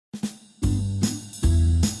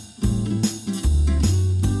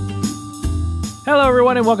Hello,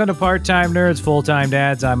 everyone, and welcome to Part-Time Nerds, Full-Time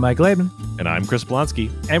Dads. I'm Mike Laban. And I'm Chris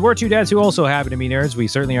Blonsky. And we're two dads who also happen to be nerds. We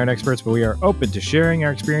certainly aren't experts, but we are open to sharing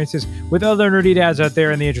our experiences with other nerdy dads out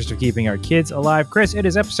there in the interest of keeping our kids alive. Chris, it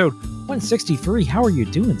is episode 163. How are you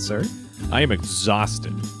doing, sir? I am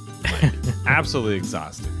exhausted. Like, absolutely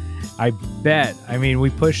exhausted. I bet. I mean, we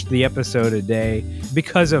pushed the episode a day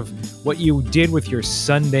because of what you did with your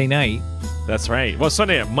Sunday night. That's right. Well,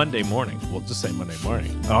 Monday morning. We'll just say Monday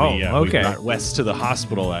morning. Oh, okay. We got Wes to the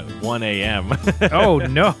hospital at 1 a.m. Oh,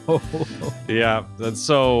 no. Yeah. And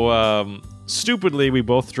so, stupidly, we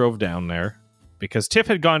both drove down there because Tiff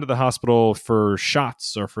had gone to the hospital for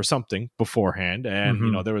shots or for something beforehand. And,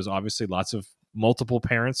 you know, there was obviously lots of multiple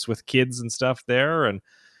parents with kids and stuff there. And,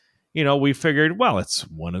 you know, we figured, well, it's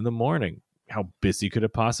 1 a.m. How busy could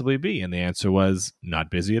it possibly be? And the answer was not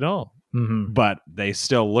busy at all. Mm-hmm. But they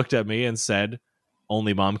still looked at me and said,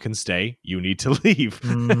 only mom can stay. You need to leave.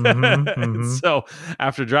 So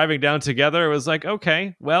after driving down together, it was like,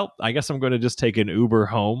 okay, well, I guess I'm going to just take an Uber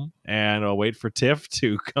home and I'll wait for Tiff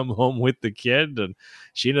to come home with the kid. And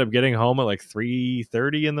she ended up getting home at like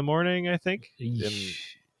 3:30 in the morning, I think. And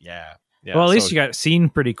yeah. Well, at least you got seen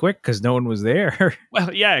pretty quick because no one was there.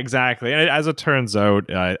 Well, yeah, exactly. And as it turns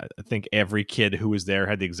out, I think every kid who was there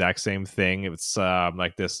had the exact same thing. It's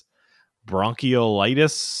like this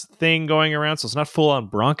bronchiolitis thing going around. So it's not full on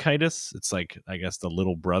bronchitis. It's like, I guess, the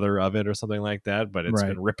little brother of it or something like that. But it's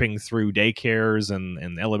been ripping through daycares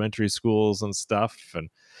and elementary schools and stuff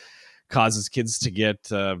and causes kids to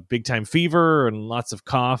get big time fever and lots of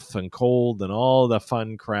cough and cold and all the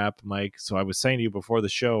fun crap, Mike. So I was saying to you before the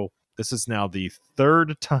show, this is now the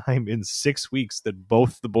third time in 6 weeks that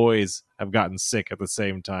both the boys have gotten sick at the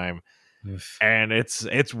same time. And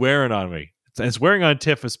it's wearing on me. It's wearing on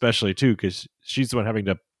Tiff especially too, because she's the one having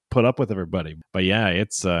to put up with everybody. But yeah,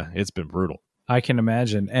 it's been brutal. I can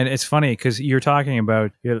imagine. And it's funny because you're talking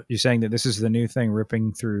about, you're saying that this is the new thing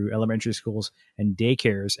ripping through elementary schools and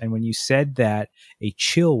daycares. And when you said that, a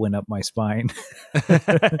chill went up my spine.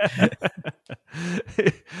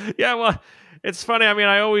 Yeah, well, it's funny. I mean,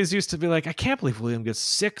 I always used to be like, I can't believe William gets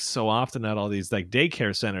sick so often at all these like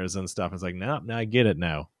daycare centers and stuff. It's like, no, I get it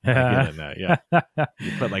now. Yeah.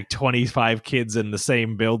 You put like 25 kids in the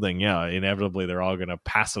same building. Yeah, inevitably they're all going to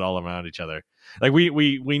pass it all around each other. Like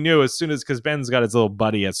we knew as soon as, because Ben's got his little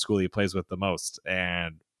buddy at school he plays with the most.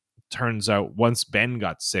 And turns out once Ben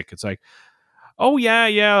got sick, it's like, oh,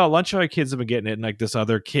 yeah, a bunch of our kids have been getting it. And like this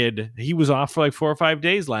other kid, he was off for like 4 or 5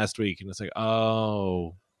 days last week. And it's like,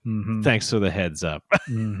 oh, thanks for the heads up.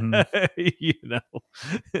 You know,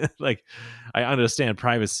 like I understand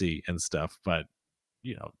privacy and stuff, but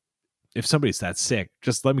you know, if somebody's that sick,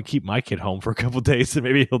 just let me keep my kid home for a couple of days and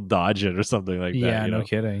maybe he'll dodge it or something like that. Yeah, you know? No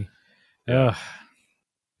kidding.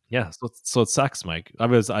 Yeah, so it sucks, Mike. I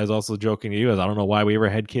was also joking to you, as I don't know why we ever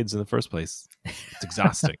had kids in the first place. It's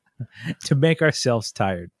exhausting. To make ourselves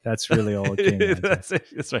tired. That's really all it came down to.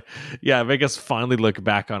 That's right. Yeah, make us finally look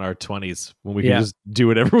back on our 20s when we could just do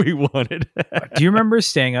whatever we wanted. Do you remember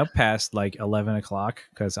staying up past like 11 o'clock?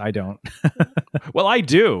 Because I don't. Well, I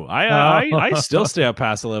do. I still stay up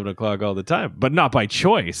past 11 o'clock all the time, but not by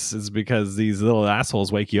choice. It's because these little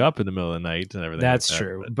assholes wake you up in the middle of the night and everything. That's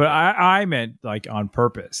true. But I meant like on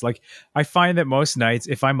purpose. Like I find that most nights,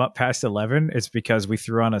 if I'm up past 11, it's because we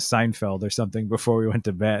threw on a Seinfeld or something before we went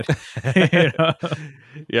to bed. You know?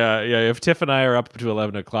 Yeah. If Tiff and I are up to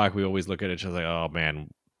 11 o'clock, we always look at each other like, oh man,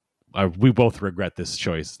 we both regret this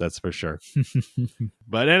choice. That's for sure.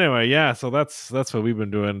 But anyway, yeah. So that's what we've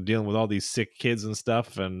been doing, dealing with all these sick kids and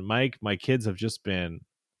stuff. And Mike, my kids have just been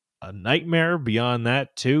a nightmare beyond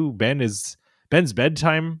that too. Ben's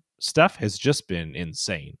bedtime stuff has just been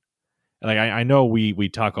insane. Like I know we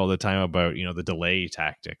talk all the time about, you know, the delay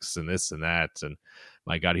tactics and this and that, and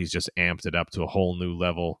my God, he's just amped it up to a whole new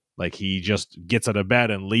level. Like he just gets out of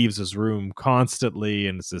bed and leaves his room constantly,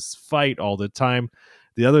 and it's this fight all the time.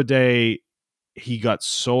 The other day, he got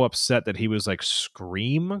so upset that he was like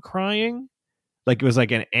scream crying. Like it was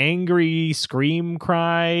like an angry scream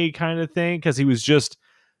cry kind of thing, because he was just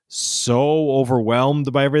so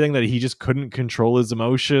overwhelmed by everything that he just couldn't control his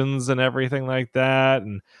emotions and everything like that.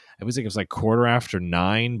 And I was thinking it was like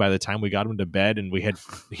 9:15 by the time we got him to bed, and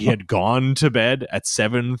he had gone to bed at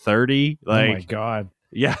 7:30. Like, oh my God.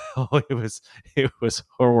 Yeah, it was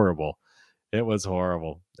horrible. It was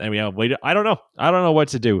horrible. I mean, I don't know. I don't know what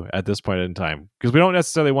to do at this point in time, because we don't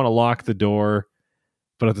necessarily want to lock the door,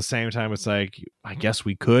 but at the same time, it's like, I guess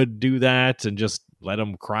we could do that and just let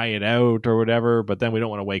them cry it out or whatever. But then we don't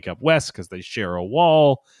want to wake up Wes because they share a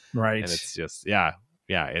wall, right? And it's just,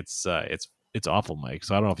 it's awful, Mike.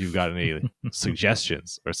 So I don't know if you've got any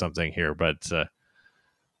suggestions or something here, but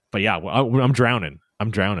But yeah, I'm drowning.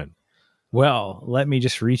 Well, let me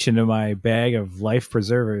just reach into my bag of life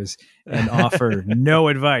preservers and offer no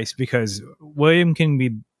advice, because William can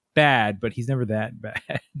be bad, but he's never that bad.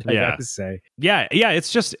 I gotta say. Yeah.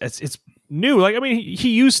 It's just it's new. Like, I mean, he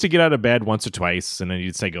used to get out of bed once or twice, and then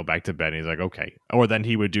you'd say go back to bed, and he's like, okay. Or then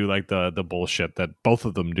he would do like the bullshit that both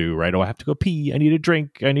of them do, right? Oh, I have to go pee. I need a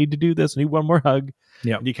drink. I need to do this. I need one more hug.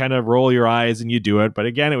 Yeah. And you kind of roll your eyes and you do it. But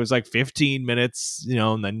again, it was like 15 minutes,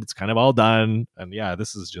 and then it's kind of all done. And yeah,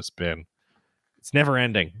 this has just been, it's never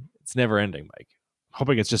ending. It's never ending, Mike.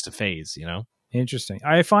 Hoping it's just a phase, Interesting.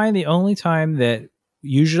 I find the only time that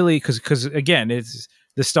usually, because again, it's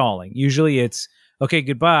the stalling. Usually it's, okay,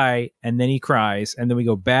 goodbye, and then he cries, and then we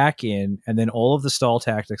go back in, and then all of the stall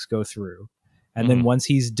tactics go through. And then once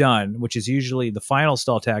he's done, which is usually the final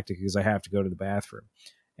stall tactic, is I have to go to the bathroom.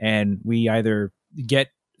 And we either get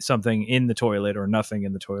something in the toilet or nothing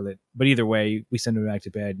in the toilet. But either way, we send him back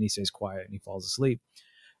to bed, and he stays quiet, and he falls asleep.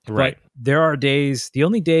 Right. But there are days, the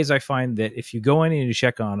only days I find that if you go in and you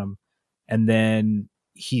check on him, and then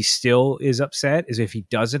he still is upset, is if he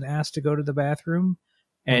doesn't ask to go to the bathroom.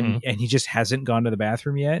 And he just hasn't gone to the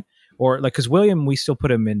bathroom yet, or like, because William, we still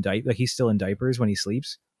put him in like he's still in diapers when he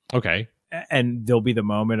sleeps. Okay. And there'll be the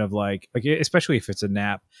moment of like especially if it's a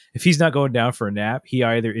nap, if he's not going down for a nap, he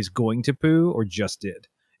either is going to poo or just did,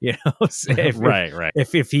 so right.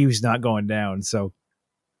 If he was not going down. So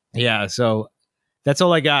yeah, so that's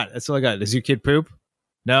all I got. Does your kid poop?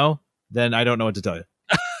 No? Then I don't know what to tell you.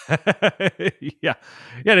 Yeah.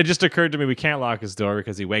 And it just occurred to me we can't lock his door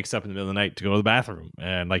because he wakes up in the middle of the night to go to the bathroom,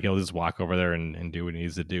 and like he'll just walk over there and do what he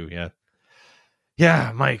needs to do.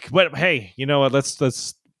 Yeah, Mike. But hey, you know what? Let's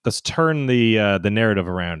turn the narrative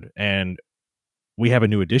around, and we have a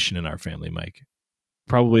new addition in our family, Mike.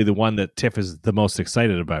 Probably the one that Tiff is the most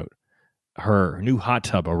excited about. Her new hot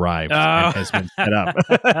tub arrived and has been set up.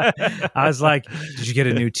 I was like, did you get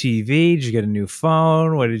a new TV? Did you get a new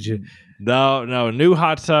phone? What did you? No, new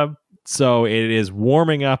hot tub. So it is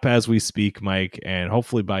warming up as we speak, Mike, and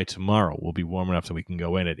hopefully by tomorrow we'll be warm enough so we can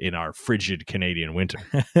go in it in our frigid Canadian winter.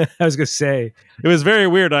 I was gonna say, it was very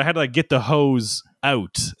weird. I had to like get the hose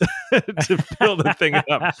out to fill the thing up,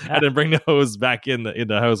 and then bring the hose back in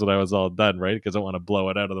the house when I was all done, right? Because I want to blow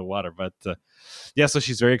it out of the water. But yeah, so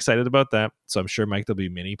she's very excited about that. So I'm sure, Mike, there'll be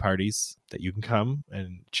mini parties that you can come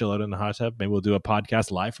and chill out in the hot tub. Maybe we'll do a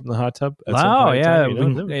podcast live from the hot tub. Wow, yeah,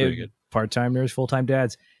 pretty good. Part-time nerds, full-time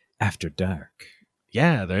dads. After dark.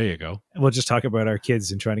 Yeah, there you go. We'll just talk about our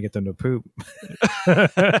kids and trying to get them to poop.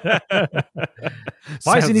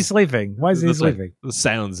 Why isn't he sleeping? It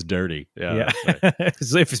sounds dirty. Yeah. Right.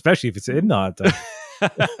 Especially if it's in the hot tub.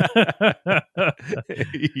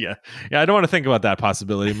 Yeah. I don't want to think about that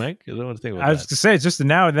possibility, Mike. I don't want to think about that. I was to say, it's just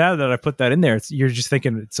now that I put that in there, you're just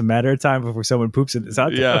thinking it's a matter of time before someone poops in this hot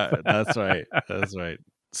tub. Yeah, that's right.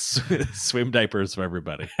 Swim diapers for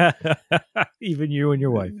everybody. Even you and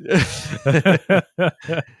your wife.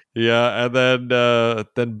 Yeah, and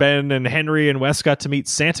then Ben and Henry and Wes got to meet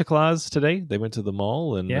Santa Claus today. They went to the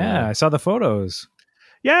mall, and I saw the photos.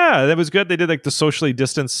 Yeah, that was good. They did like the socially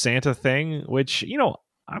distanced Santa thing, which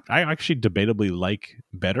I actually debatably like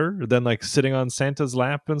better than like sitting on Santa's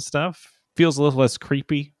lap and stuff. Feels a little less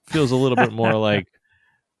creepy. Feels a little bit more like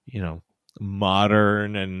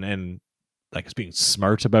modern and like it's being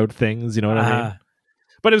smart about things, you know what I mean?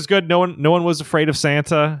 But it was good. No one was afraid of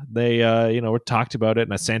Santa. They talked about it,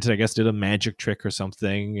 and Santa, I guess, did a magic trick or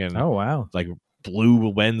something, and oh wow, like blew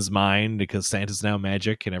Wen's mind because Santa's now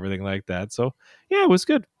magic and everything like that. So yeah, it was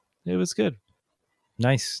good.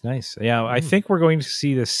 Nice. Yeah, I think we're going to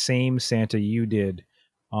see the same Santa you did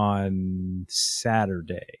on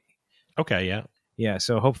Saturday. Okay, yeah.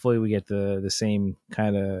 So hopefully we get the same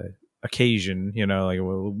kind of occasion,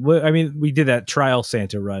 I mean, we did that trial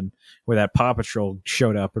Santa run where that Paw Patrol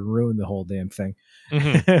showed up and ruined the whole damn thing.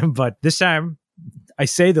 But this time I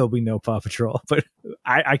say there'll be no Paw Patrol, but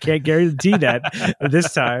I can't guarantee that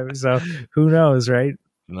this time, so who knows, right?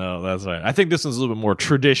 No, that's right. I think this is a little bit more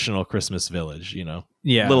traditional Christmas Village,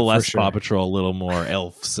 yeah, a little less Paw Patrol, a little more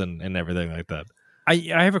elves and everything like that. I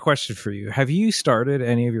have a question for you. Have you started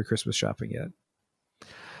any of your Christmas shopping yet?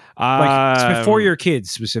 For your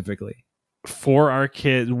kids specifically. For our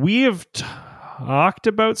kids, we have talked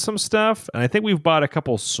about some stuff, and I think we've bought a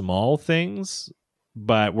couple small things,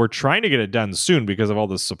 but we're trying to get it done soon because of all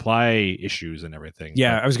the supply issues and everything.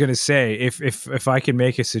 Yeah, I was going to say, if I can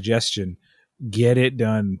make a suggestion, get it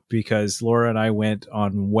done, because Laura and I went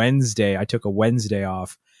on Wednesday. I took a Wednesday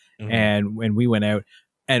off, and when we went out,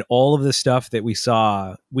 and all of the stuff that we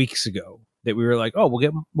saw weeks ago that we were like, oh, we'll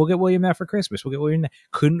get William that for Christmas. We'll get William that.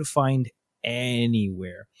 Couldn't find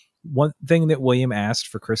anywhere. one thing that William asked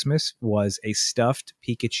for Christmas was a stuffed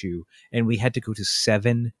Pikachu, and we had to go to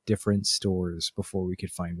 7 different stores before we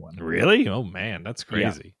could find one. Really? Oh man, that's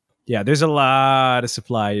crazy. Yeah, there's a lot of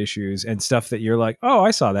supply issues and stuff that you're like, oh,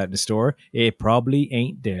 I saw that in the store. It probably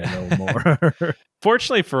ain't there no more.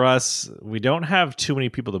 Fortunately for us, we don't have too many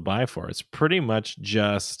people to buy for. It's pretty much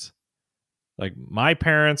just like my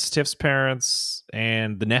parents, Tiff's parents,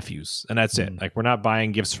 and the nephews, and that's it. Like we're not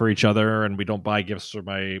buying gifts for each other, and we don't buy gifts for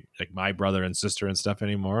my brother and sister and stuff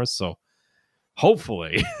anymore. So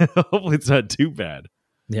hopefully it's not too bad.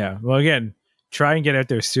 Yeah. Well, again, try and get out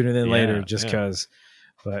there sooner than later, just because.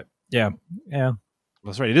 But yeah,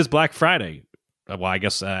 that's right. It is Black Friday. Well, I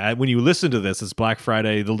guess when you listen to this, it's Black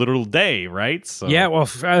Friday, the literal day, right? So yeah. Well,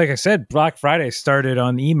 like I said, Black Friday started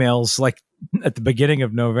on emails like at the beginning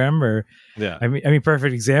of November. Yeah. I mean,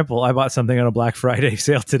 perfect example. I bought something on a Black Friday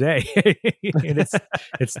sale today, and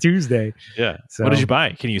it's Tuesday. Yeah. So, what did you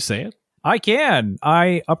buy? Can you say it? I can.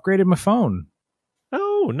 I upgraded my phone.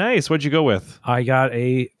 Oh, nice. What'd you go with? I got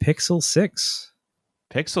a Pixel 6.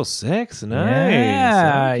 Pixel 6? Nice.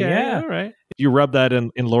 Yeah, okay, yeah. All right. You rub that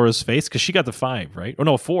in Laura's face because she got the 5, right? Oh,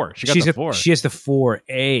 no, 4. She got the 4. She has the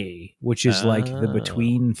 4A, which is like the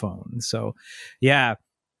between phone. So, yeah.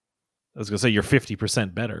 I was going to say you're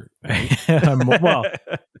 50% better. Right? Well,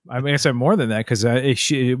 I mean, I said more than that because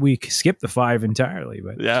we skipped the 5 entirely.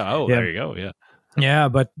 But yeah. Oh, there you go. Yeah. Yeah,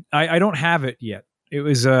 but I don't have it yet. It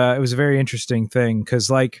was a very interesting thing because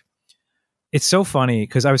like it's so funny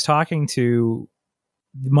because I was talking to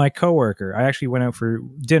my coworker. I actually went out for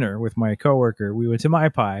dinner with my coworker. We went to My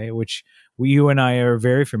Pie, which you and I are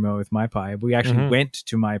very familiar with My Pie. We actually went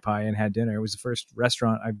to My Pie and had dinner. It was the first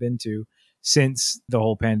restaurant I've been to since the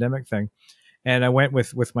whole pandemic thing. And I went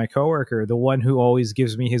with my coworker, the one who always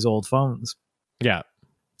gives me his old phones. Yeah.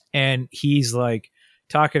 And he's like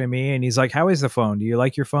talking to me and he's like, how is the phone? Do you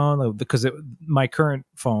like your phone? Because my current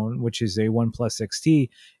phone, which is a OnePlus XT,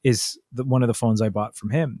 is one of the phones I bought from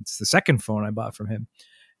him. It's the second phone I bought from him.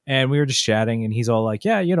 And we were just chatting and he's all like,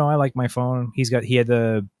 yeah, I like my phone. He had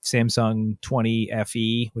the Samsung 20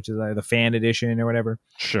 FE, which is the fan edition or whatever.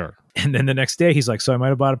 Sure. And then the next day he's like, so I might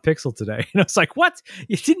have bought a Pixel today. And I was like, what?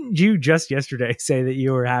 Didn't you just yesterday say that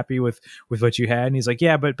you were happy with what you had? And he's like,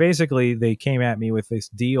 yeah, but basically they came at me with this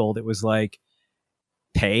deal that was like,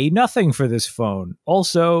 pay nothing for this phone.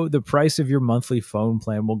 Also, the price of your monthly phone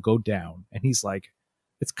plan will go down. And he's like,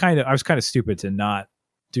 I was kind of stupid to not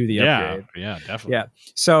do the upgrade. Yeah, definitely. Yeah.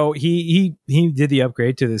 So he did the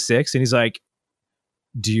upgrade to the 6 and he's like,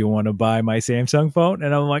 do you want to buy my Samsung phone?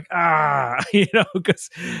 And I'm like, because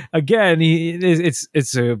again, he's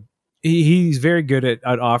very good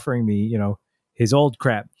at offering me, his old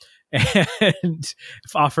crap and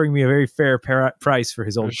offering me a very fair price for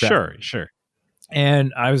his old crap. Sure.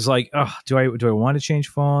 And I was like, oh, do I want to change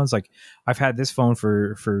phones? Like I've had this phone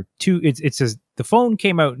for the phone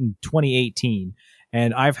came out in 2018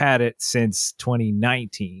 and I've had it since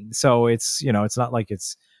 2019. So it's, it's not like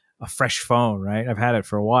it's a fresh phone, right? I've had it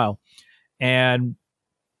for a while. And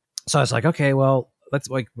so I was like, okay, well, let's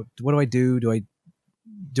what do I do?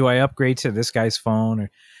 Do I upgrade to this guy's phone?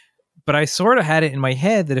 But I sort of had it in my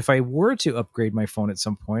head that if I were to upgrade my phone at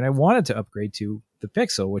some point, I wanted to upgrade to the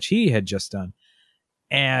Pixel, which he had just done.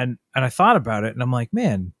 And I thought about it and I'm like,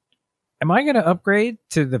 man, am I going to upgrade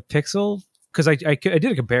to the Pixel? Because I did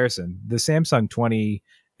a comparison. The Samsung 20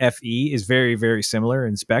 FE is very, very similar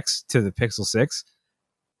in specs to the Pixel 6,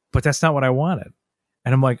 but that's not what I wanted.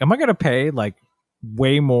 And I'm like, am I going to pay like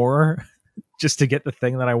way more just to get the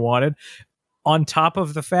thing that I wanted? On top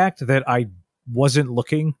of the fact that I wasn't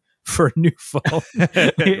looking for a new phone.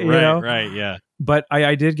 Right, yeah. But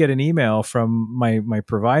I did get an email from my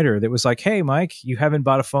provider that was like, hey, Mike, you haven't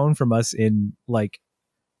bought a phone from us in like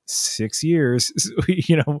 6 years.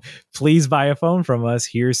 Please buy a phone from us.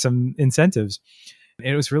 Here's some incentives. And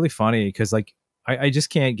it was really funny because like I just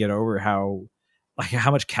can't get over how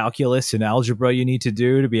much calculus and algebra you need to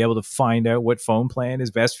do to be able to find out what phone plan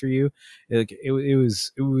is best for you. It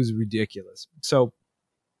was ridiculous. So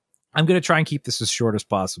I'm going to try and keep this as short as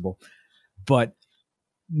possible. But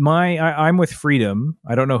I'm with Freedom.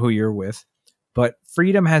 I don't know who you're with, but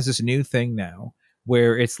Freedom has this new thing now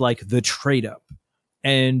where it's like the trade up.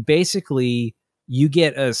 And basically you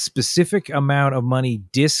get a specific amount of money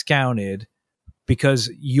discounted because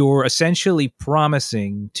you're essentially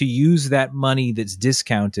promising to use that money that's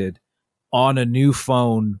discounted on a new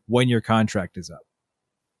phone when your contract is up.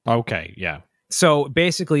 Okay, yeah. So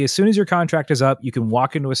basically, as soon as your contract is up, you can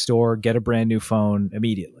walk into a store, get a brand new phone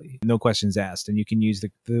immediately. No questions asked. And you can use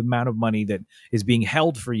the amount of money that is being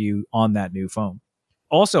held for you on that new phone.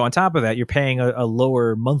 Also, on top of that, you're paying a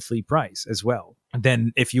lower monthly price as well.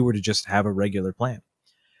 than if you were to just have a regular plan.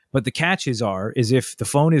 But the catches is if the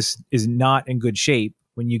phone is not in good shape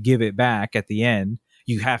when you give it back at the end,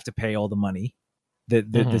 you have to pay all the money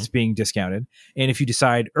that's being discounted. And if you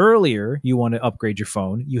decide earlier you want to upgrade your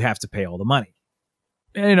phone, you have to pay all the money.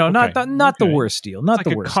 You know, not the worst deal, not it's the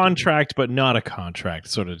like worst a contract, but not a contract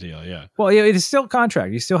sort of deal. Yeah. Well, yeah, it is still a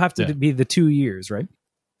contract. You still have to be the 2 years, right?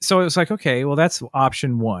 So it's like, okay, well, that's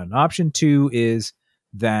option one. Option two is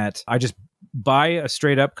that I just buy a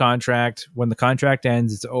straight up contract. When the contract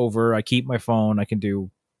ends, it's over. I keep my phone. I can do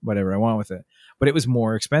whatever I want with it. But it was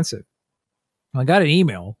more expensive. I got an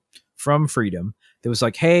email from Freedom that was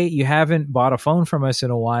like, hey, you haven't bought a phone from us in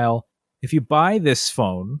a while. If you buy this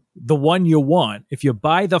phone, the one you want, if you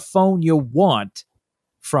buy the phone you want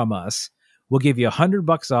from us, we'll give you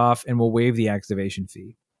 $100 off and we'll waive the activation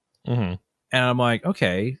fee. Mm-hmm. And I'm like,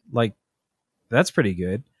 okay, like that's pretty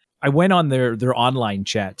good. I went on their online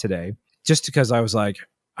chat today just because I was like,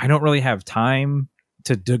 I don't really have time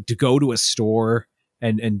to go to a store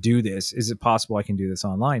and do this. Is it possible I can do this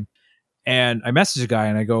online? And I messaged a guy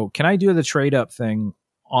and I go, can I do the trade up thing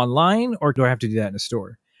online or do I have to do that in a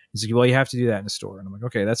store? He's like, well, you have to do that in a store. And I'm like,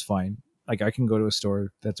 okay, that's fine. Like I can go to a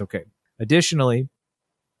store. That's okay. Additionally,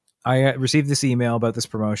 I received this email about this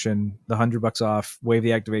promotion, the $100 off, waive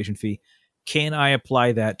the activation fee. Can I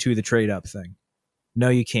apply that to the trade up thing? No,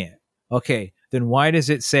 you can't. Okay, then why does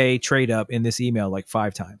it say trade up in this email like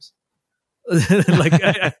 5 times? Like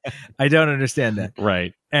I don't understand that.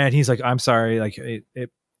 Right. And he's like, I'm sorry. Like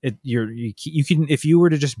you can, if you were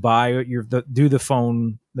to just buy do the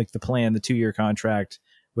phone, like the plan, the 2-year contract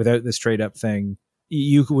without this trade up thing,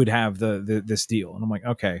 you would have this deal. And I'm like,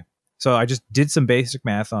 okay. So I just did some basic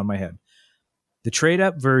math on my head. The trade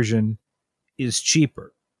up version is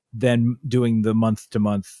cheaper than doing the month to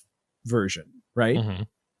month version, right? Mm-hmm.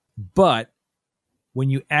 But when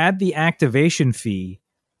you add the activation fee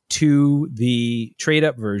to the trade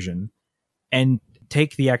up version and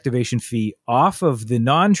take the activation fee off of the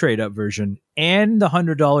non trade up version and the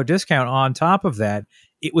 $100 discount on top of that,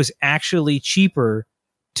 it was actually cheaper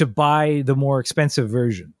to buy the more expensive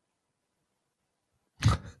version.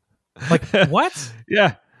 Like what?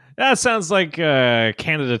 Yeah, that sounds like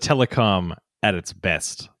Canada Telecom at its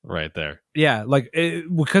best, right there. Yeah, like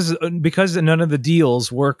because none of the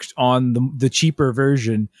deals worked on the cheaper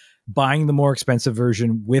version. Buying the more expensive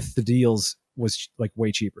version with the deals was like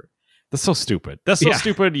way cheaper. That's so stupid. That's so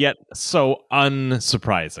stupid, yet so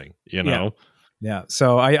unsurprising. You know. Yeah.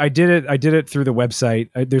 So I did it. I did it through the website.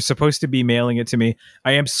 They're supposed to be mailing it to me.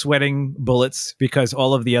 I am sweating bullets because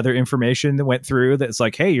all of the other information that went through. That's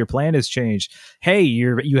like, hey, your plan has changed. Hey,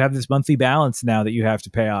 you have this monthly balance now that you have to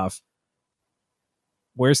pay off.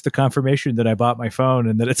 Where's the confirmation that I bought my phone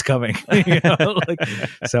and that it's coming? You know, like,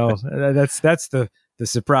 so that's the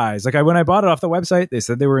surprise. Like when I bought it off the website, they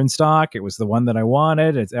said they were in stock. It was the one that I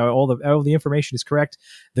wanted. It's all the information is correct.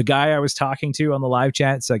 The guy I was talking to on the live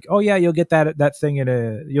chat, it's like, oh yeah, you'll get that thing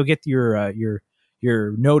you'll get your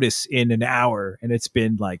notice in an hour, and it's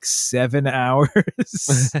been like 7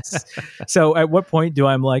 hours. So at what point do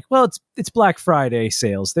I'm like, well, it's Black Friday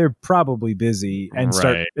sales. They're probably busy and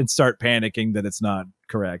start panicking that it's not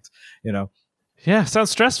correct, you know? Yeah, sounds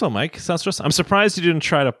stressful, Mike. Sounds stressful. I'm surprised you didn't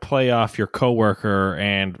try to play off your coworker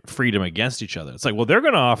and Freedom against each other. It's like, well, they're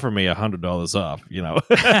going to offer me $100 off, you know.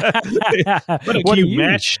 But can you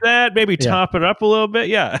match that? Maybe top it up a little bit?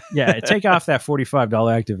 Yeah. Yeah, take off that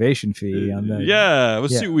 $45 activation fee on that. Yeah,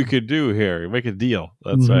 let's see what we could do here. Make a deal.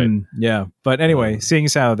 That's right. Yeah, but anyway, seeing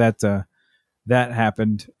as how that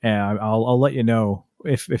happened, I'll let you know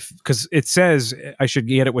if because it says I should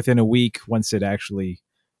get it within a week once it actually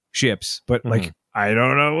ships, but like I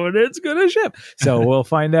don't know when it's gonna ship, so we'll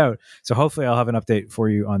find out. So hopefully I'll have an update for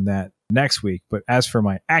you on that next week. But as for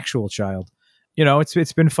my actual child, you know,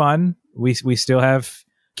 it's been fun. We still have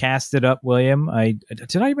casted up William.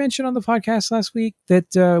 Did I mention on the podcast last week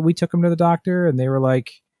that we took him to the doctor and they were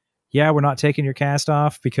like, yeah, we're not taking your cast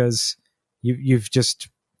off because you've just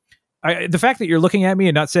the fact that you're looking at me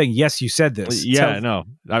and not saying, yes, you said this. Yeah, no.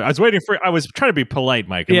 I was waiting I was trying to be polite,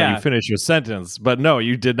 Mike, and let you finish your sentence, but no,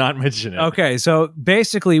 you did not mention it. Okay, so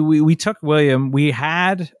basically we took William, we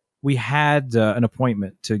had an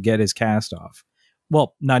appointment to get his cast off.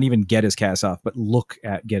 Well, not even get his cast off, but look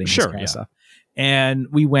at getting his cast off. And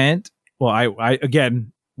we went, well, I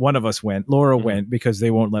again, one of us went, Laura went because they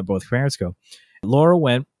won't let both parents go. Laura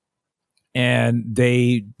went. And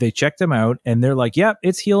they checked him out and they're like, yep,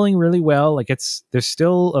 it's healing really well. Like there's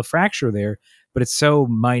still a fracture there, but it's so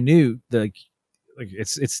minute, like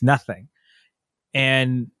it's nothing.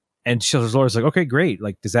 And Laura's like, okay, great.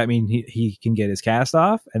 Like, does that mean he can get his cast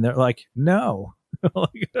off? And they're like, no.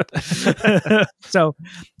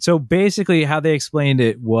 So basically how they explained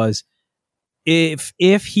it was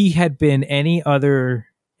if he had been any other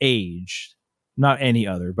age, not any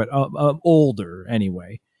other, but older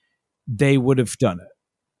anyway, they would have done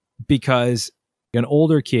it, because an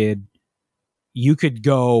older kid, you could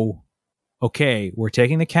go, okay, we're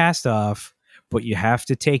taking the cast off, but you have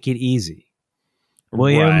to take it easy.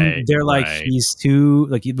 William, Right, they're like, right. he's too,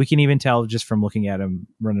 like, we can even tell just from looking at him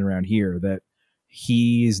running around here that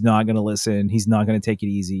he's not going to listen. He's not going to take it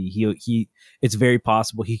easy. It's very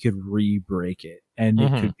possible he could re-break it, and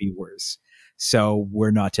it could be worse. So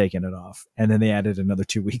we're not taking it off. And then they added another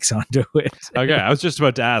 2 weeks onto it. Okay, I was just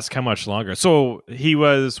about to ask how much longer. So he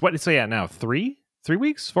was, what did he say at now? 3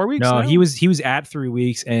 weeks, 4 weeks? No, now? he was at 3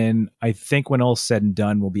 weeks, and I think when all's said and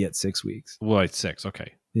done, we'll be at 6 weeks. Well, it's 6.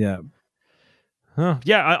 Okay. Yeah. Huh.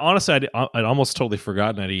 Yeah, honestly, I'd almost totally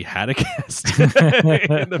forgotten that he had a cast in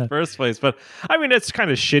the first place. But I mean, it's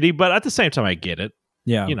kind of shitty, but at the same time, I get it.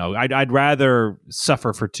 Yeah. You know, I'd rather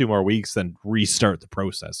suffer for 2 more weeks than restart the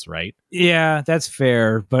process, right? Yeah, that's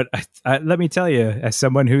fair. But let me tell you, as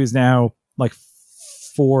someone who's now like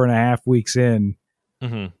 4.5 weeks in,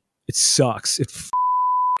 it sucks. It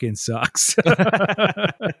fucking sucks.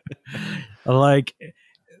 Like,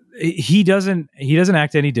 he doesn't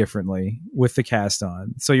act any differently with the cast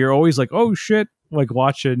on. So you're always like, oh shit, like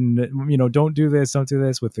watching, you know, don't do this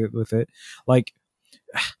with it. Like,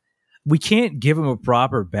 we can't give him a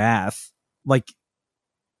proper bath. Like,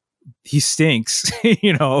 he stinks,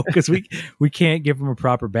 you know, because we can't give him a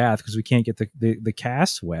proper bath because we can't get the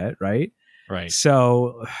cast wet, right? Right.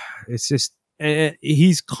 So it's just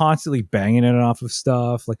he's constantly banging it off of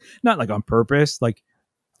stuff, like not like on purpose, like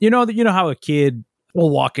you know how a kid will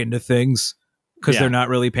walk into things because they're not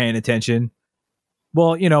really paying attention.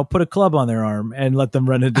 Well, you know, put a club on their arm and let them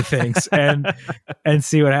run into things and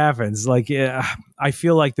see what happens. Like, I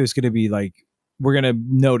feel like there's going to be like, we're going to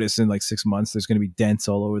notice in like 6 months, there's going to be dents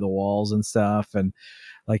all over the walls and stuff. And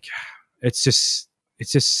like, it's just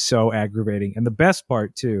so aggravating. And the best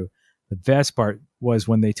part was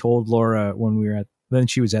when they told Laura then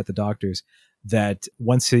she was at the doctor's, that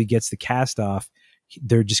once he gets the cast off,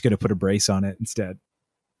 they're just going to put a brace on it instead.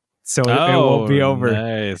 So it won't be over.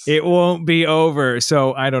 Nice. It won't be over.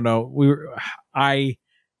 So I don't know. I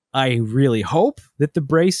really hope that the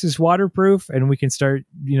brace is waterproof and we can start,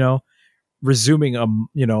 you know, resuming a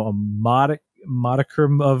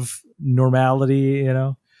modicum of normality, you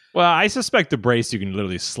know. Well, I suspect the brace you can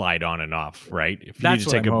literally slide on and off, right? If you need to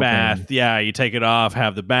take a bath, you take it off,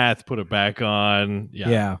 have the bath, put it back on.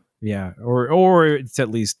 Yeah. Or it's at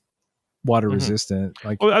least water resistant.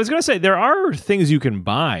 Like, well, I was going to say, there are things you can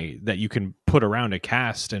buy that you can put around a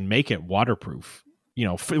cast and make it waterproof, you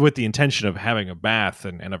know, with the intention of having a bath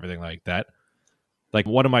and everything like that. Like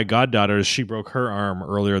one of my goddaughters, she broke her arm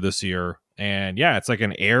earlier this year. And yeah, it's like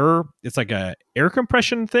a air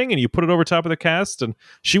compression thing, and you put it over top of the cast, and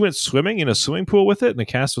she went swimming in a swimming pool with it, and the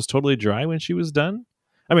cast was totally dry when she was done.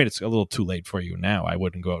 I mean, it's a little too late for you now. I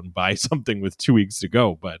wouldn't go out and buy something with 2 weeks to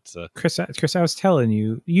go, but Chris, I was telling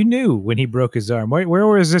you, you knew when he broke his arm. Where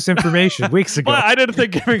was this information weeks ago? Well, I didn't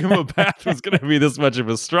think giving him a bath was going to be this much of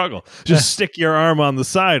a struggle. Just stick your arm on the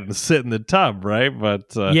side and sit in the tub, right?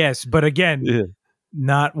 But yes, but again,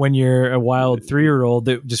 not when you're a wild 3-year-old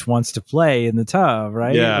that just wants to play in the tub,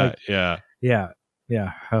 right? Yeah.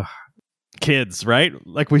 Kids, right?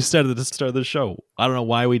 Like we said at the start of the show. I don't know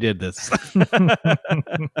why we did this.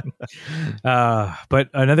 But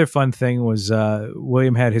another fun thing was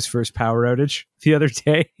William had his first power outage the other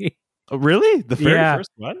day. Oh, really? The very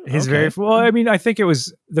first one? Well, I mean, I think it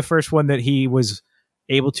was the first one that he was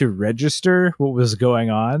able to register what was going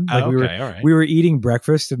on. Like we were eating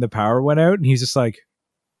breakfast and the power went out, and he's just like,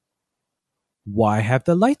 "Why have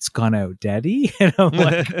the lights gone out, Daddy?" And I'm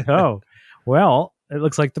like, "Oh, well, it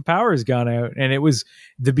looks like the power's gone out." And it was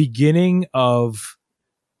the beginning of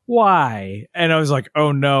why. And I was like,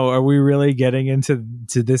 "Oh no, are we really getting into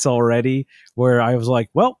this already?" Where I was like,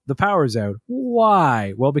 "Well, the power's out.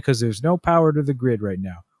 Why?" "Well, because there's no power to the grid right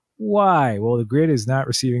now." "Why?" "Well, the grid is not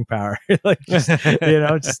receiving power." Like, just,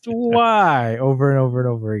 just why, over and over and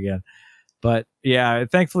over again. But yeah,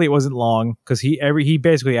 thankfully it wasn't long, because he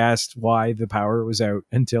basically asked why the power was out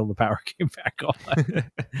until the power came back on.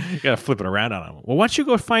 You gotta flip it around on him. Well, why don't you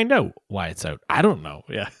go find out why it's out? I don't know.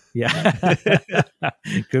 Yeah.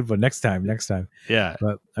 Good one. Next time. Yeah.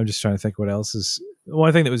 But I'm just trying to think what else is.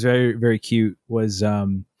 One thing that was very, very cute was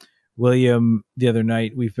William the other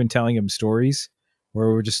night. We've been telling him stories where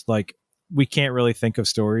we're just like, we can't really think of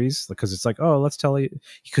stories because it's like, oh, let's tell you,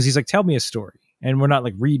 because he's like, tell me a story. And we're not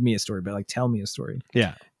like read me a story, but like tell me a story.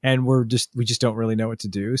 Yeah. And we just don't really know what to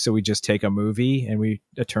do. So we just take a movie and we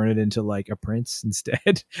turn it into like a Prince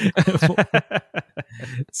instead.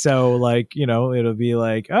 So like, it'll be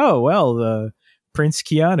like, oh, well, the Prince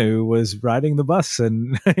Keanu was riding the bus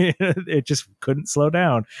and it just couldn't slow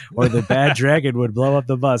down, or the bad dragon would blow up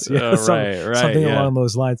the bus. Something along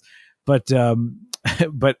those lines. But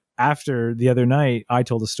after the other night, I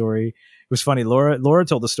told a story. It was funny. Laura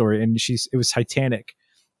told the story, and it was Titanic.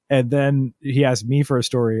 And then he asked me for a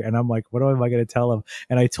story, and I'm like, what am I going to tell him?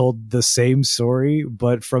 And I told the same story,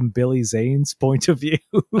 but from Billy Zane's point of view.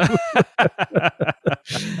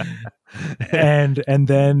 and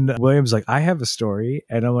then William's like, I have a story.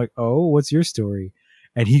 And I'm like, oh, what's your story?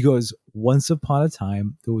 And he goes, once upon a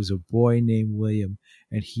time, there was a boy named William,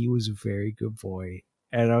 and he was a very good boy.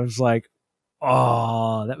 And I was like,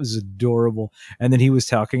 oh, that was adorable. And then he was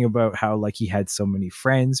talking about how like he had so many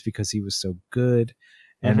friends because he was so good.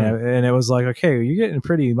 And and it was like, okay, you're getting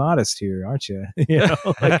pretty modest here, aren't you?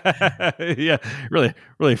 Yeah,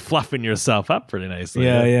 really fluffing yourself up pretty nicely.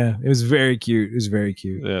 Yeah. It was very cute.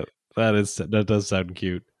 Yeah, that does sound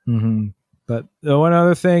cute. Mm-hmm. But the one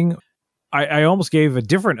other thing, I almost gave a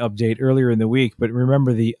different update earlier in the week, but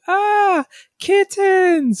remember the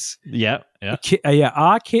kittens. Yeah.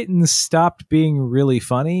 Kittens stopped being really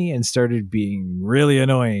funny and started being really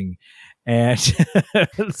annoying. And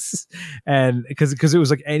because it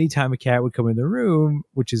was like anytime a cat would come in the room,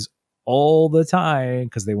 which is all the time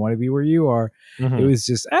because they want to be where you are, it was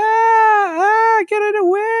just get it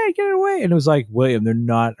away. And it was like, William, they're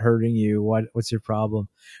not hurting you. What's your problem?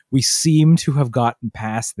 We seem to have gotten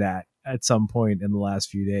past that at some point in the last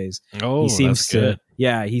few days. Oh, that's good.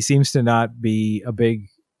 He seems to not be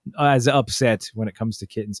as upset when it comes to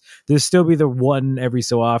kittens. There'll still be the one every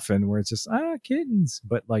so often where it's just kittens,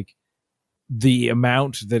 but like the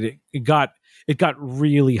amount that it got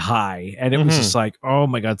really high, and it was just like, oh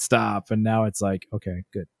my god, stop. And now it's like, okay,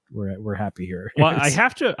 good, we're happy here. Well, I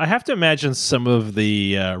have to imagine some of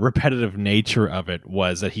the repetitive nature of it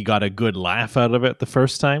was that he got a good laugh out of it the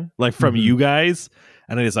first time, like from you guys,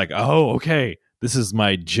 and then he's like, oh, okay, this is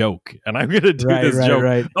my joke, and I'm gonna do this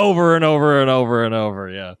joke over and over and over and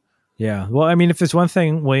over. Yeah. Well, I mean, if there's one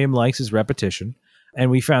thing William likes is repetition. And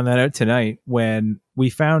we found that out tonight when we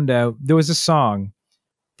found out there was a song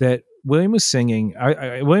that William was singing.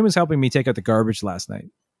 William was helping me take out the garbage last night.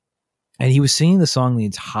 And he was singing the song the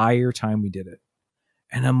entire time we did it.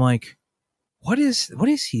 And I'm like, what is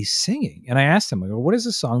he singing? And I asked him, I go, what is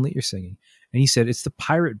the song that you're singing? And he said, it's the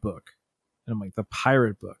Pirate Book. And I'm like, the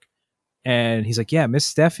Pirate Book. And he's like, yeah, Miss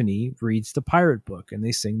Stephanie reads the Pirate Book and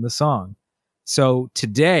they sing the song. So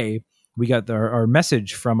today, we got our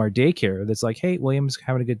message from our daycare that's like, hey, William's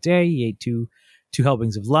having a good day. He ate two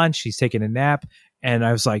helpings of lunch. He's taking a nap. And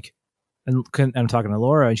I was like, and I'm talking to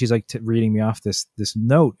Laura, and she's like reading me off this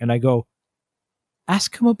note. And I go,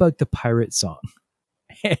 ask him about the pirate song.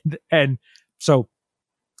 And so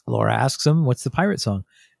Laura asks him, what's the pirate song?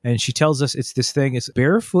 And she tells us it's this thing. It's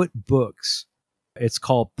Barefoot Books. It's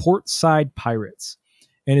called Portside Pirates.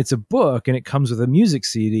 And it's a book, and it comes with a music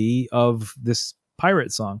CD of this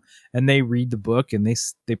pirate song, and they read the book and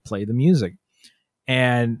they play the music.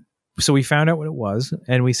 And so we found out what it was,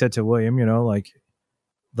 and we said to William, like,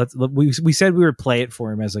 we said we would play it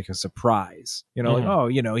for him as like a surprise, like, oh,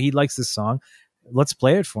 he likes this song, let's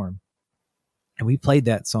play it for him. And we played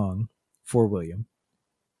that song for William,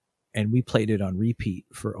 and we played it on repeat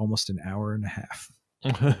for almost an hour and a half.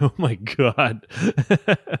 Oh my god.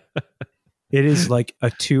 It is like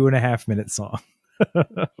a 2.5 minute song.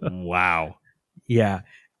 Wow. Yeah,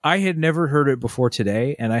 I had never heard it before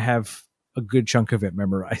today, and I have a good chunk of it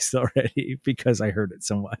memorized already because I heard it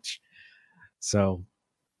so much. So,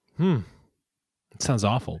 it sounds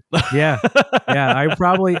awful. Yeah.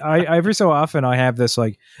 I every so often I have this,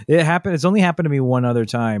 like, it's only happened to me one other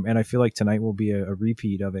time, and I feel like tonight will be a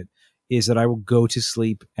repeat of it, is that I will go to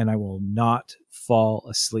sleep and I will not fall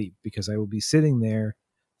asleep because I will be sitting there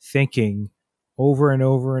thinking over and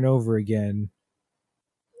over and over again,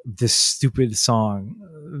 this stupid song,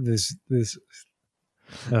 this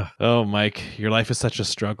Oh, Mike, your life is such a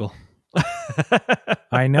struggle.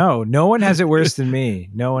 I know. No one has it worse than me.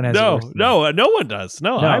 No one has it worse than me. No one does.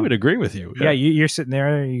 No, I would agree with you. Yeah, you're sitting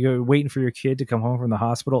there, you're waiting for your kid to come home from the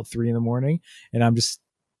hospital at 3 a.m, and I'm just,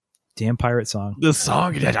 damn pirate song. The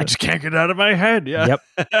song, I just can't get it out of my head. Yeah.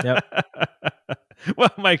 Yep.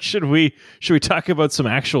 Well, Mike, should we talk about some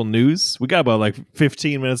actual news? We got about like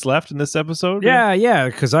 15 minutes left in this episode. Yeah,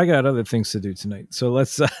 because I got other things to do tonight. So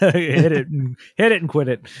let's hit it and quit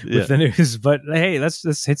it with the news. But hey,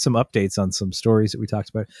 let's hit some updates on some stories that we talked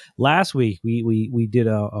about last week. We did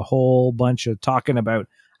a whole bunch of talking about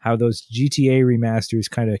how those GTA remasters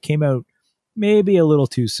kind of came out maybe a little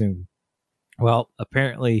too soon. Well,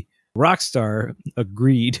 apparently Rockstar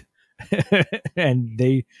agreed. And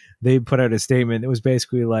they put out a statement that was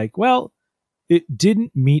basically like, well, it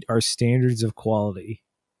didn't meet our standards of quality,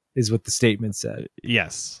 is what the statement said.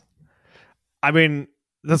 Yes. I mean,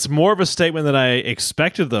 that's more of a statement than I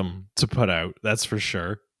expected them to put out, that's for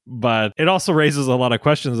sure. But it also raises a lot of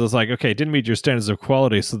questions. It's like, okay, it didn't meet your standards of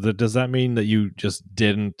quality. So does that mean that you just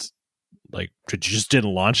didn't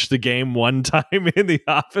launch the game one time in the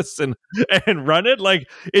office and run it? Like,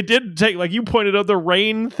 it didn't take, like you pointed out, the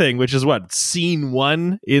rain thing, which is what, scene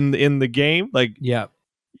 1 in the game. Like, yeah,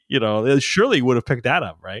 surely you would have picked that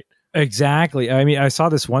up, right? Exactly. I mean, I saw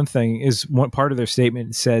this one thing is one part of their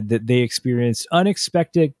statement said that they experienced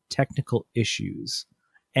unexpected technical issues,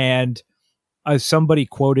 and somebody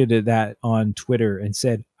quoted that on Twitter and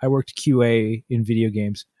said, "I worked QA in video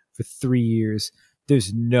games for 3 years.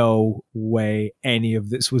 There's no way any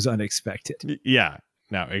of this was unexpected." Yeah,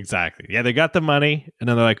 no, exactly. Yeah, they got the money and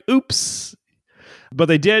then they're like, oops. But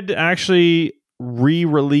they did actually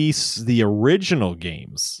re-release the original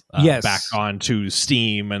games back onto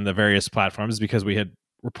Steam and the various platforms, because we had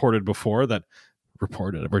reported before that,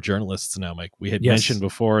 we're journalists now, Mike. We had mentioned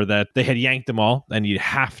before that they had yanked them all and you'd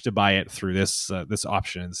have to buy it through this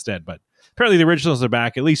option instead. But apparently the originals are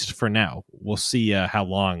back, at least for now. We'll see how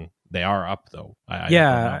long they are up, though.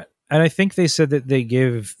 And I think they said that they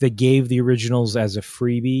gave the originals as a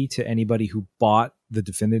freebie to anybody who bought the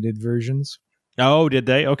definitive versions. Oh, did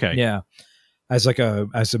they? Okay. Yeah, as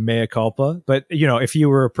a mea culpa. But if you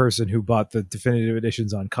were a person who bought the definitive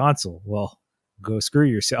editions on console, well, go screw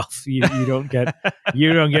yourself. You don't get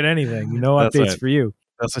anything. No updates for you.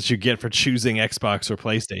 That's what you get for choosing Xbox or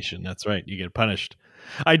PlayStation. That's right. You get punished.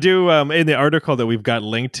 I do, in the article that we've got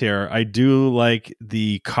linked here, I do like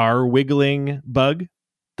the car wiggling bug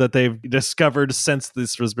that they've discovered since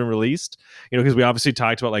this has been released. Because we obviously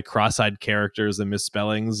talked about like cross-eyed characters and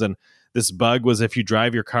misspellings, and this bug was if you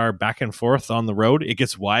drive your car back and forth on the road, it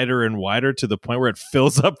gets wider and wider to the point where it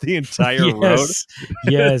fills up the entire road.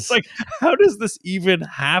 Yes. It's like, how does this even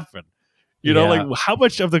happen? Like, how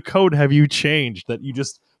much of the code have you changed that you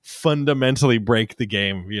just fundamentally break the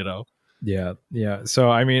game, Yeah. So,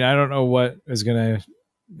 I mean, I don't know what is going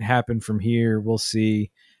to happen from here. We'll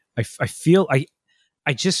see. I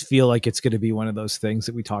just feel like it's going to be one of those things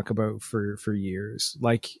that we talk about for years,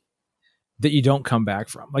 like that you don't come back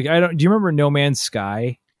from. Like, do you remember No Man's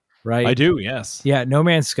Sky? Right. I do. Yes. Yeah. No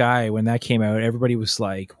Man's Sky, when that came out, everybody was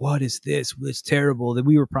like, what is this? It's terrible, that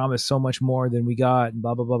we were promised so much more than we got, and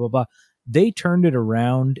blah, blah, blah, blah, blah. They turned it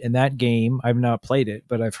around, and that game, I've not played it,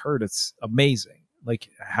 but I've heard it's amazing. Like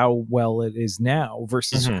how well it is now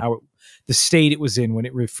versus the state it was in when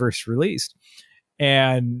it first released.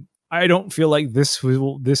 And I don't feel like this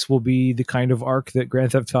will be the kind of arc that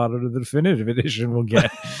Grand Theft Auto the Definitive Edition will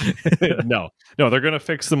get. No, they're going to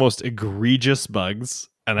fix the most egregious bugs,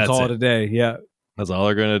 and that's call it a day. Yeah, that's all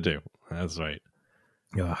they're going to do. That's right.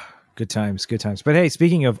 Good times. But hey,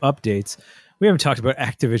 speaking of updates, we haven't talked about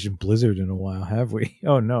Activision Blizzard in a while, have we?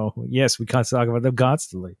 Oh no. Yes, we can't talk about them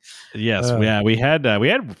constantly. Yes, we had.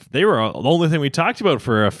 They were the only thing we talked about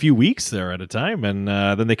for a few weeks there at a time, and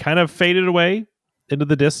then they kind of faded away into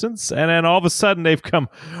the distance, and then all of a sudden they've come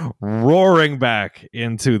roaring back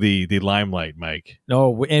into the limelight, Mike.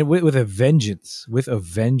 No, and with a vengeance.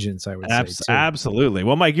 I would say. Too. Absolutely.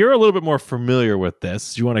 Well, Mike, you're a little bit more familiar with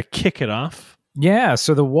this. Do you want to kick it off? Yeah,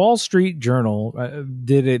 so the Wall Street Journal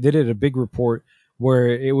did a big report where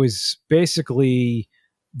it was basically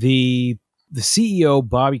the CEO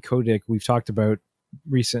Bobby Kotick we've talked about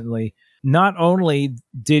recently. Not only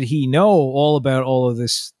did he know all about all of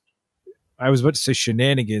this, I was about to say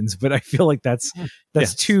shenanigans, but I feel like that's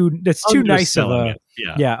too nice of a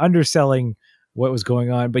underselling what was going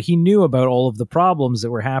on. But he knew about all of the problems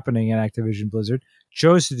that were happening at Activision Blizzard,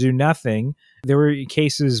 chose to do nothing. There were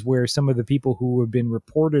cases where some of the people who have been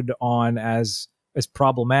reported on as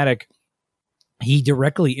problematic, he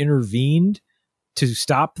directly intervened to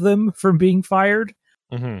stop them from being fired.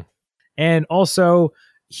 Mm-hmm. And also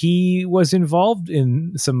he was involved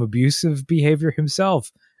in some abusive behavior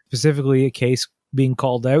himself, specifically a case being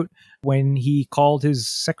called out when he called his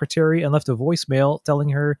secretary and left a voicemail telling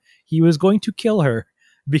her he was going to kill her,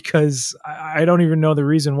 because I don't even know the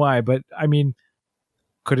reason why, but I mean,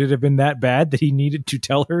 could it have been that bad that he needed to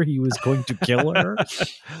tell her he was going to kill her?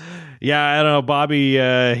 Yeah, I don't know, Bobby.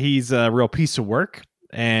 He's a real piece of work.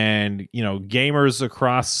 And, gamers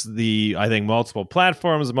across I think, multiple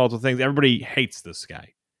platforms, multiple things, everybody hates this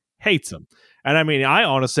guy. Hates him. And I mean, I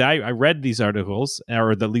honestly, I read these articles,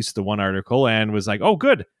 or at least the one article, and was like, oh,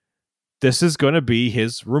 good. This is going to be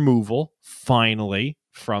his removal, finally,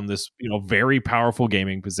 from this, very powerful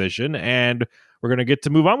gaming position. And we're going to get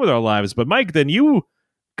to move on with our lives. But Mike, then you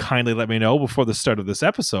kindly let me know before the start of this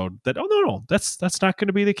episode that, oh, no, that's not going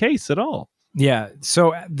to be the case at all. Yeah.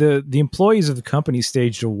 So the employees of the company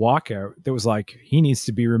staged a walkout that was like, he needs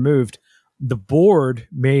to be removed. The board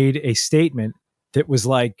made a statement that was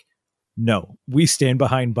like, no, we stand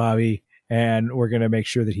behind Bobby and we're going to make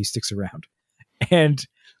sure that he sticks around. And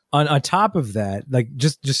on top of that, like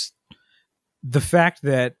just the fact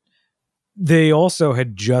that they also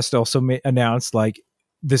had just announced like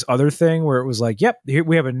this other thing where it was like, yep, here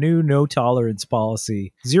we have a new zero tolerance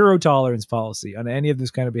policy on any of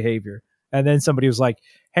this kind of behavior. And then somebody was like,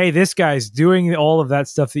 hey, this guy's doing all of that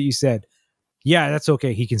stuff that you said. Yeah, that's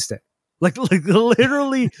okay. He can stay. Like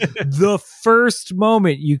literally the first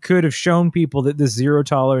moment you could have shown people that this zero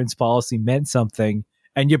tolerance policy meant something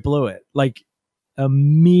and you blew it like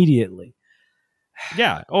immediately.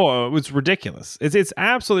 Yeah. Oh, it was ridiculous. It's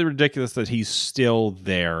absolutely ridiculous that he's still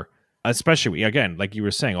there, especially, again, like you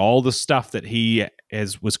were saying, all the stuff that he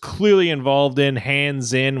was clearly involved in,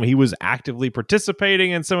 hands in, he was actively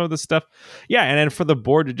participating in some of the stuff. Yeah. And then for the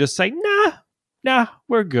board to just say, nah,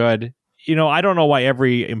 we're good. I don't know why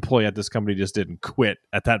every employee at this company just didn't quit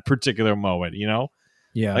at that particular moment,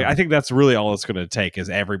 Yeah. Like, I think that's really all it's going to take is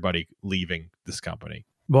everybody leaving this company.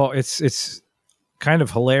 Well, it's kind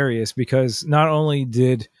of hilarious because not only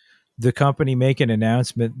did the company make an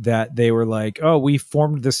announcement that they were like, oh, we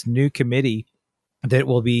formed this new committee that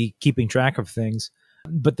will be keeping track of things,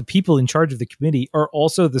 but the people in charge of the committee are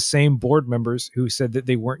also the same board members who said that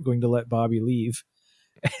they weren't going to let Bobby leave.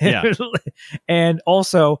 Yeah. And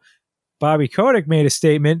also Bobby Kotick made a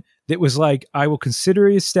statement that was like, I will consider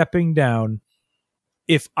you stepping down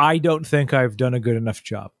if I don't think I've done a good enough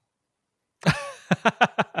job.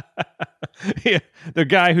 Yeah, the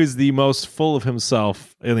guy who's the most full of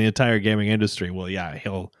himself in the entire gaming industry. Well, yeah,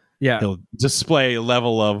 he'll display a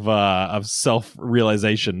level of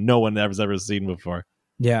self-realization no one has ever seen before.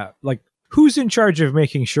 Yeah, like who's in charge of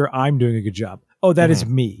making sure I'm doing a good job? Oh, that is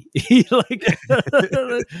me. Like,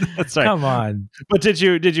 that's right. Come on. But did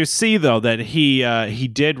you see though that he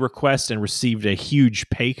did request and received a huge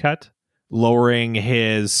pay cut, lowering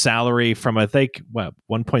his salary from I think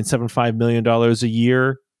 $1.75 million a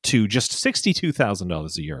year to just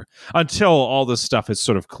 $62,000 a year until all this stuff is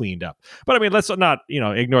sort of cleaned up. But I mean, let's not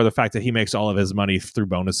ignore the fact that he makes all of his money through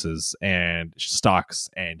bonuses and stocks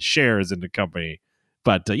and shares in the company.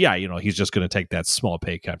 But he's just going to take that small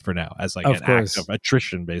pay cut for now as like an act of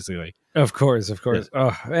attrition, basically. Of course.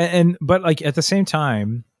 Yeah. But like at the same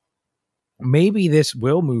time, maybe this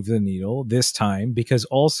will move the needle this time because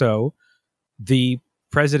also the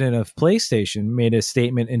president of PlayStation made a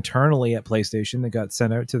statement internally at PlayStation that got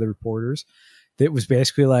sent out to the reporters that was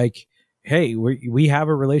basically like, hey, we have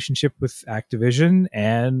a relationship with Activision,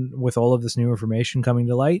 and with all of this new information coming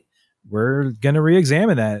to light, we're going to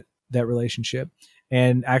re-examine that relationship.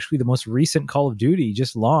 And actually the most recent Call of Duty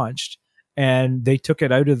just launched and they took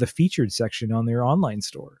it out of the featured section on their online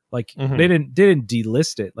store. Like they didn't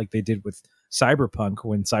delist it like they did with Cyberpunk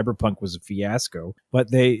when Cyberpunk was a fiasco, but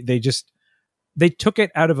they took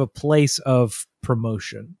it out of a place of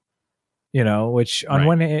promotion, which on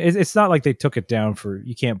one hand, it's not like they took it down for,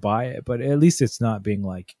 you can't buy it, but at least it's not being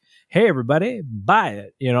like, hey, everybody buy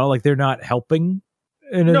it, like they're not helping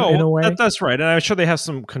in a way. That's right. And I'm sure they have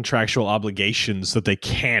some contractual obligations that they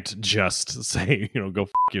can't just say, go f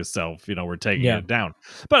yourself, we're taking it down.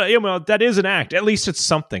 But, that is an act. At least it's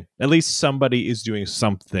something. At least somebody is doing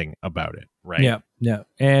something about it, right? Yeah.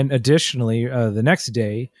 And additionally, the next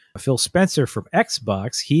day, Phil Spencer from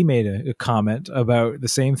Xbox, he made a comment about the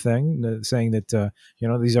same thing, saying that,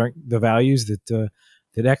 these aren't the values that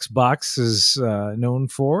Xbox is known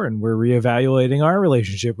for, and we're reevaluating our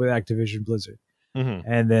relationship with Activision Blizzard. Mm-hmm.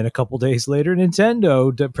 And then a couple days later,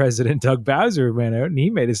 Nintendo President Doug Bowser went out and he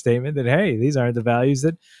made a statement that, hey, these aren't the values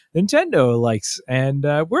that Nintendo likes, and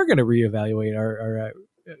we're going to reevaluate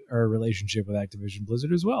our relationship with Activision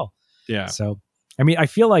Blizzard as well. Yeah. So, I mean, I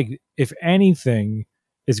feel like if anything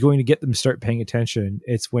is going to get them to start paying attention,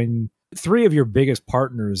 it's when three of your biggest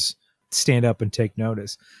partners stand up and take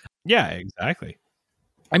notice. Yeah, exactly.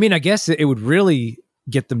 I mean, I guess it would really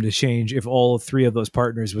get them to change if all three of those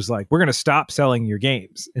partners was like, we're going to stop selling your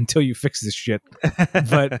games until you fix this shit.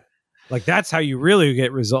 But Like that's how you really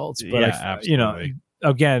get results. But absolutely.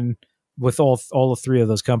 Again, with all the three of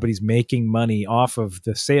those companies making money off of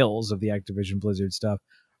the sales of the Activision Blizzard stuff,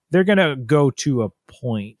 they're gonna go to a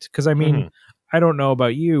point. Because I mean, I don't know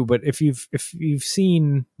about you, but if you've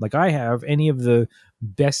seen, like I have, any of the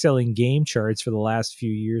best-selling game charts for the last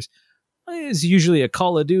few years, it's usually a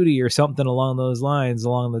Call of Duty or something along those lines,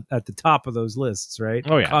 at the top of those lists, right?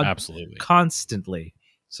 Oh yeah, absolutely, constantly.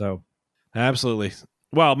 So, absolutely.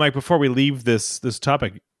 Well, Mike, before we leave this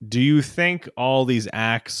topic, do you think all these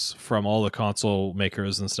acts from all the console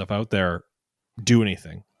makers and stuff out there do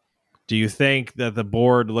anything? Do you think that the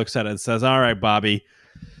board looks at it and says, all right, Bobby,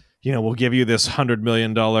 we'll give you this $100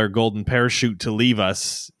 million golden parachute to leave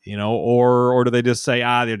us, or do they just say,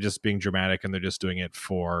 they're just being dramatic and they're just doing it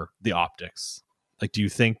for the optics? Like, do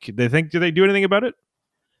they do anything about it?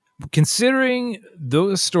 Considering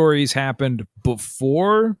those stories happened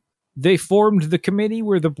before they formed the committee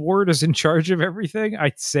where the board is in charge of everything,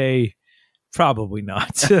 I'd say probably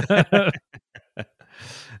not.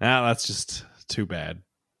 That's just too bad.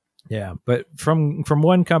 Yeah, but from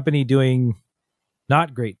one company doing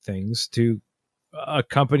not great things to a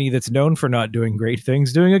company that's known for not doing great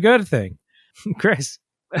things doing a good thing. Chris,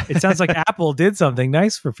 it sounds like Apple did something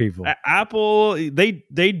nice for people. Apple,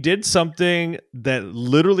 they did something that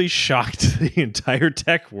literally shocked the entire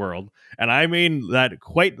tech world. And I mean that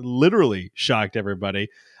quite literally shocked everybody.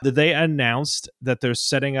 That they announced that they're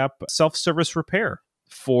setting up self-service repair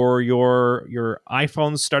for your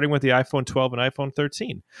iPhones, starting with the iPhone 12 and iPhone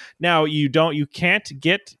 13. Now, you can't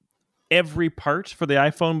get every part for the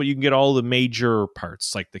iPhone, but you can get all the major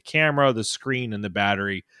parts like the camera, the screen, and the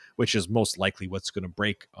battery, which is most likely what's going to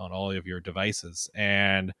break on all of your devices.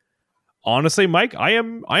 And honestly, Mike, I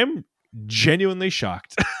am genuinely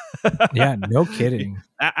shocked. Yeah, no kidding.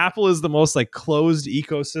 Apple is the most like closed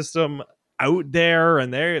ecosystem out there,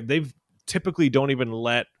 and they've typically don't even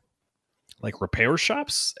let like repair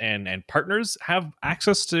shops and partners have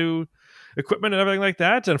access to equipment and everything like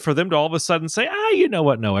that. And for them to all of a sudden say, you know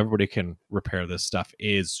what? No, everybody can repair this stuff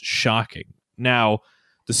is shocking. Now,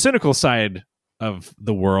 the cynical side of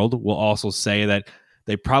the world will also say that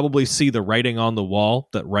they probably see the writing on the wall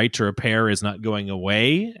that right to repair is not going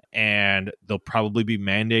away, and they'll probably be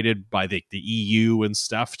mandated by the EU and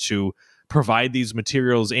stuff to provide these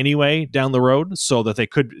materials anyway down the road, so that they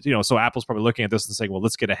could, so Apple's probably looking at this and saying, well,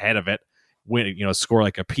 let's get ahead of it, win, score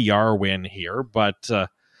like a PR win here. But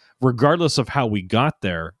regardless of how we got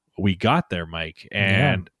there, Mike,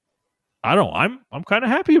 and I'm kind of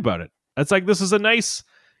happy about it. It's like, this is a nice,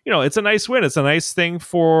 it's a nice win. It's a nice thing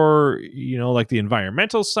for, like the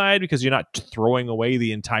environmental side, because you're not throwing away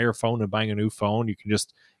the entire phone and buying a new phone. You can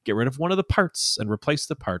just get rid of one of the parts and replace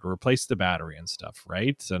the part or replace the battery and stuff,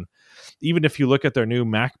 right? And even if you look at their new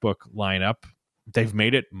MacBook lineup, they've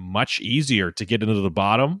made it much easier to get into the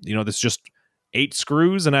bottom. There's just 8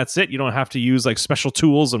 screws and that's it. You don't have to use like special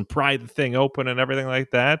tools and pry the thing open and everything like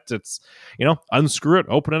that. It's, unscrew it,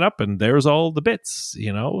 open it up, and there's all the bits,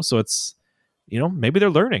 so it's, maybe they're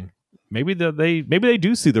learning. Maybe they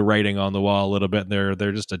do see the writing on the wall a little bit. And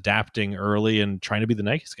they're just adapting early and trying to be the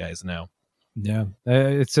nice guys now. Yeah,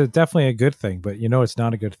 it's definitely a good thing, but it's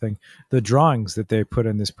not a good thing. The drawings that they put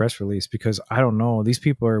in this press release, because I don't know, these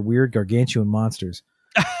people are weird gargantuan monsters.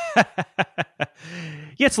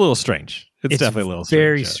 Yeah, it's a little strange. It's definitely a little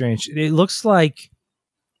very strange. It looks like,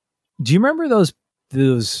 do you remember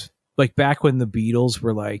those like back when the Beatles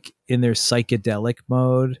were like in their psychedelic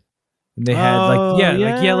mode? And they had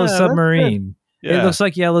like Yellow Submarine. Yeah. It looks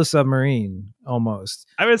like Yellow Submarine almost.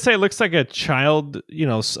 I would say it looks like a child,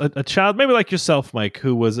 a child, maybe like yourself, Mike,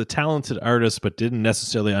 who was a talented artist but didn't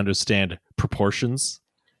necessarily understand proportions.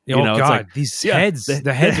 God, like, these heads,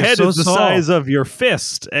 the head is the size of your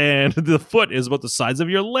fist, and the foot is about the size of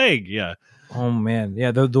your leg. Yeah. Oh man, yeah.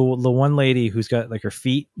 The one lady who's got like her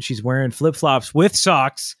feet, she's wearing flip flops with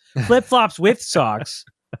socks.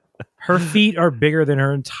 Her feet are bigger than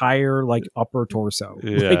her entire like upper torso.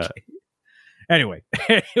 Yeah. Anyway,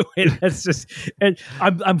 that's just. And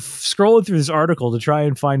I'm scrolling through this article to try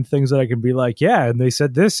and find things that I can be like, yeah, and they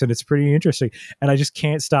said this, and it's pretty interesting, and I just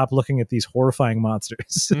can't stop looking at these horrifying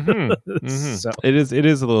monsters. So. It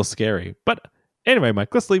is a little scary, but anyway,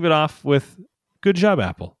 Mike, let's leave it off with good job,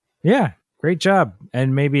 Apple. Yeah, great job,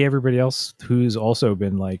 and maybe everybody else who's also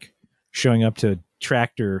been like showing up to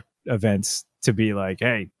tractor events to be like,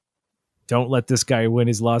 hey, don't let this guy win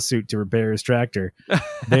his lawsuit to repair his tractor.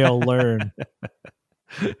 They'll learn.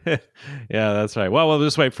 Yeah, that's right. Well, we'll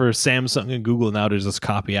just wait for Samsung and Google now to just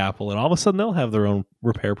copy Apple, and all of a sudden they'll have their own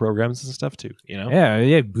repair programs and stuff too.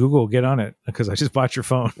 Yeah. Google, get on it, because I just bought your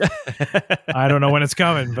phone. I don't know when it's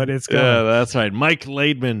coming, but it's coming. Yeah, that's right. Mike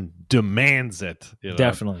Laidman, demands it. You know?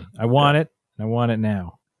 Definitely. I want it. I want it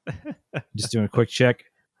now. Just doing a quick check.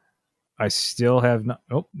 I still have not.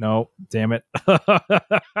 Oh, no. Damn it.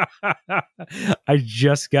 I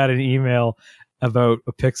just got an email about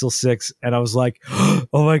a Pixel 6 and I was like,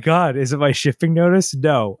 oh my God, is it my shipping notice?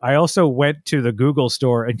 No. I also went to the Google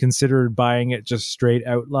store and considered buying it just straight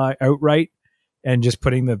outright and just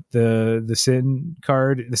putting the SIM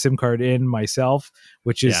card in myself,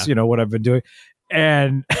 which is, what I've been doing.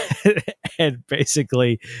 And and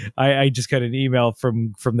basically I just got an email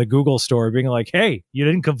from the Google store being like, hey, you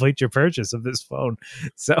didn't complete your purchase of this phone.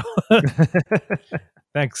 So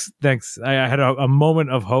thanks. I had a moment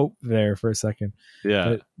of hope there for a second. Yeah.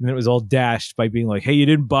 But then it was all dashed by being like, hey, you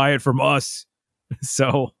didn't buy it from us.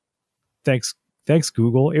 So thanks,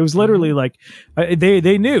 Google. It was literally like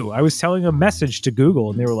they knew. I was telling a message to Google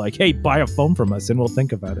and they were like, hey, buy a phone from us and we'll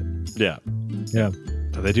think about it. Yeah. Yeah.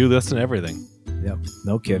 They do this and everything. Yep.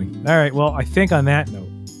 No kidding. All right. Well, I think on that note,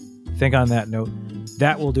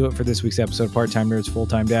 that will do it for this week's episode of Part-Time Nerds,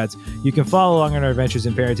 Full-Time Dads. You can follow along on our adventures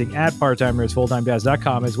in parenting at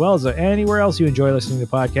parttimenerdsfulltimedads.com, as well as anywhere else you enjoy listening to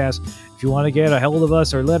podcasts. If you want to get a hold of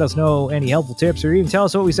us or let us know any helpful tips or even tell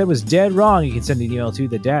us what we said was dead wrong, you can send an email to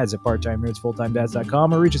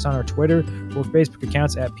thedads@parttimenerdsfulltimedads.com or reach us on our Twitter or Facebook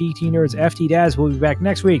accounts at PTNerdsFTDads. We'll be back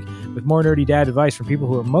next week with more nerdy dad advice from people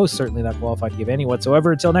who are most certainly not qualified to give any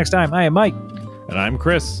whatsoever. Until next time, I am Mike. And I'm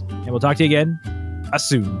Chris. And we'll talk to you again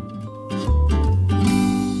soon.